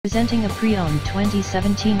Presenting a pre-owned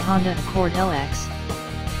 2017 Honda Accord LX.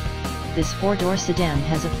 This four-door sedan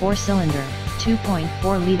has a four-cylinder,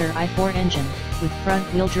 2.4-liter i4 engine, with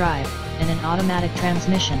front-wheel drive, and an automatic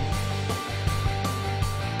transmission.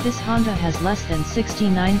 This Honda has less than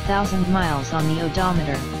 69,000 miles on the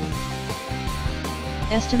odometer.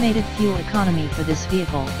 Estimated fuel economy for this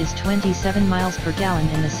vehicle is 27 miles per gallon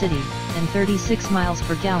in the city, and 36 miles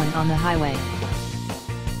per gallon on the highway.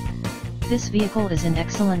 This vehicle is in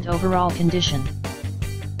excellent overall condition.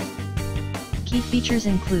 Key features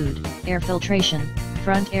include air filtration,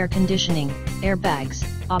 front air conditioning, airbags,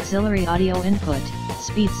 auxiliary audio input,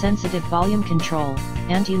 speed-sensitive volume control,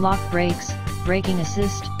 anti-lock brakes, braking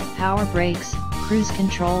assist, power brakes, cruise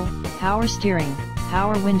control, power steering,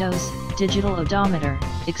 power windows, digital odometer,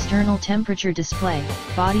 external temperature display,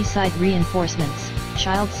 body side reinforcements,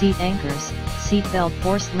 child seat anchors, seat belt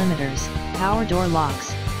force limiters, power door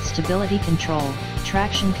locks, stability control,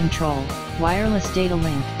 traction control, wireless data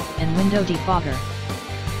link, and window defogger.